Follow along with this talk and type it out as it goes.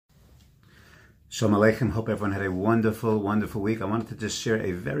Shalom Aleichem. Hope everyone had a wonderful, wonderful week. I wanted to just share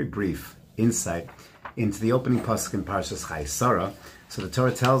a very brief insight into the opening pasuk in Parshas Chayei Sarah. So the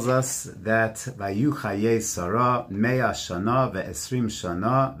Torah tells us that Vayu Chayei Sarah Mea Shana ve'esrim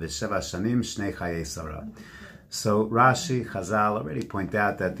Shana ve'sheva Shanim Shnei Chayei Sarah. So Rashi, Chazal already point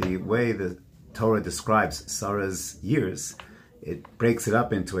out that the way the Torah describes Sarah's years, it breaks it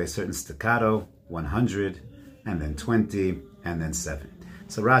up into a certain staccato, 100, and then 20, and then 7.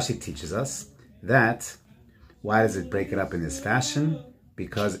 So Rashi teaches us that, why does it break it up in this fashion?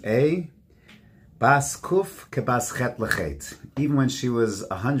 Because Bas Kuf Kebas Chet Lechet. Even when she was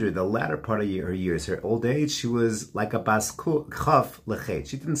 100, the latter part of her years, her old age, she was like a Bas Chaf Lechet.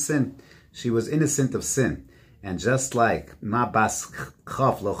 She didn't sin. She was innocent of sin. And just like Ma Bas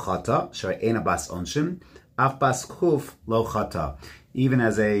Chaf Lo Chata, Shar Eina Bas Onshim, Af Bas Kuf Lo Chata. Even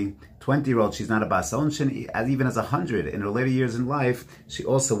as a 20-year-old, she's not a Bas Onshin. Even as 100, in her later years in life, she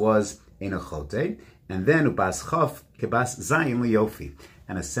also was in a chote, and then ubas chaf kebas zayin liyofi,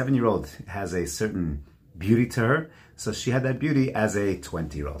 and a 7-year-old has a certain beauty to her, so she had that beauty as a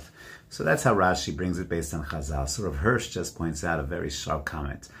 20-year-old. So that's how Rashi brings it based on Chazal. So Rav Hirsch just points out a very sharp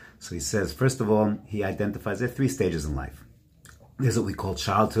comment. So he says, first of all, he identifies there are 3 stages in life. There's what we call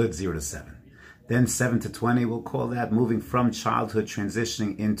childhood, 0 to 7. Then 7 to 20, we'll call that moving from childhood,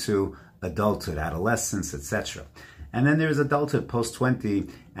 transitioning into adulthood, adolescence, etc. And then there's adulthood, post-20,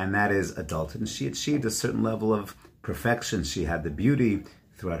 and that is adulthood. And she achieved a certain level of perfection. She had the beauty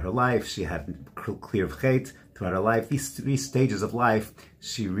throughout her life. She had clear chet throughout her life. These 3 stages of life,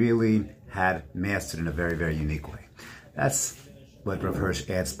 she really had mastered in a very, very unique way. That's what Rav Hirsch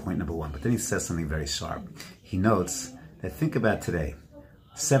adds, point number 1. But then he says something very sharp. He notes that think about today,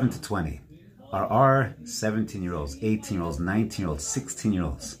 7 to 20. Are our 17-year-olds, 18-year-olds, 19-year-olds,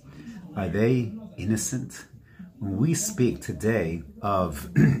 16-year-olds, are they innocent? When we speak today of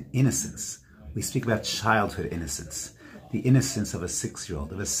innocence, we speak about childhood innocence, the innocence of a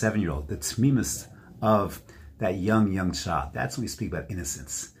 6-year-old, of a 7-year-old, the tmimus of that young child. That's when we speak about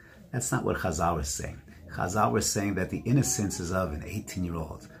innocence. That's not what Chazal was saying. Chazal was saying that the innocence is of an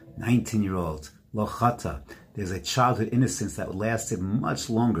 18-year-old, 19-year-old, lo chata. There's a childhood innocence that lasted much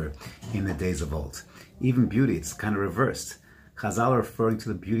longer in the days of old. Even beauty, it's kind of reversed. Chazal are referring to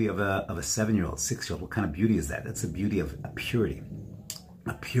the beauty of a 7-year-old, 6-year-old. What kind of beauty is that? That's the beauty of a purity.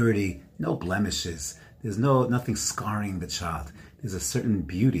 A purity, no blemishes. There's nothing scarring the child. There's a certain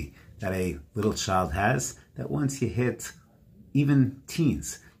beauty that a little child has that once you hit even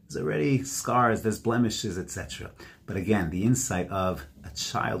teens, there's already scars, there's blemishes, etc. But again, the insight of a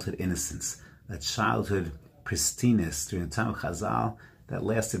childhood innocence, a childhood pristineness during the time of Chazal that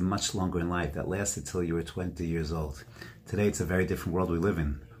lasted much longer in life, that lasted till you were 20 years old. Today, it's a very different world we live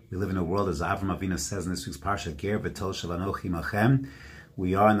in. We live in a world, as Avram Avinu says in this week's Parsha, Ger v'tol shel Anochi Machem.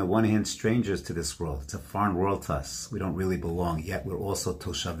 We are, on the one hand, strangers to this world. It's a foreign world to us. We don't really belong, yet we're also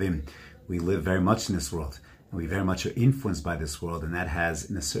Toshavim. We live very much in this world, and we very much are influenced by this world, and that has,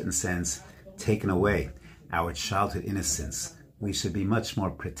 in a certain sense, taken away our childhood innocence. We should be much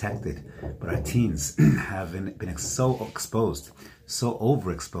more protected, but our teens have been so exposed, so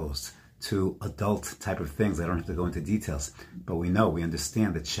overexposed to adult type of things. I don't have to go into details, but we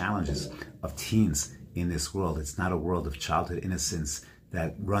understand the challenges of teens in this world. It's not a world of childhood innocence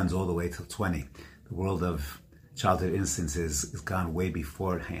that runs all the way till 20. The world of childhood innocence is gone way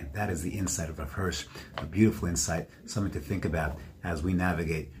beforehand. That is the insight of Rav Hirsch, a beautiful insight, something to think about as we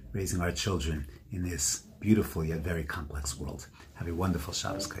navigate raising our children in this beautiful yet very complex world. Have a wonderful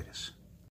Shabbos Kodesh.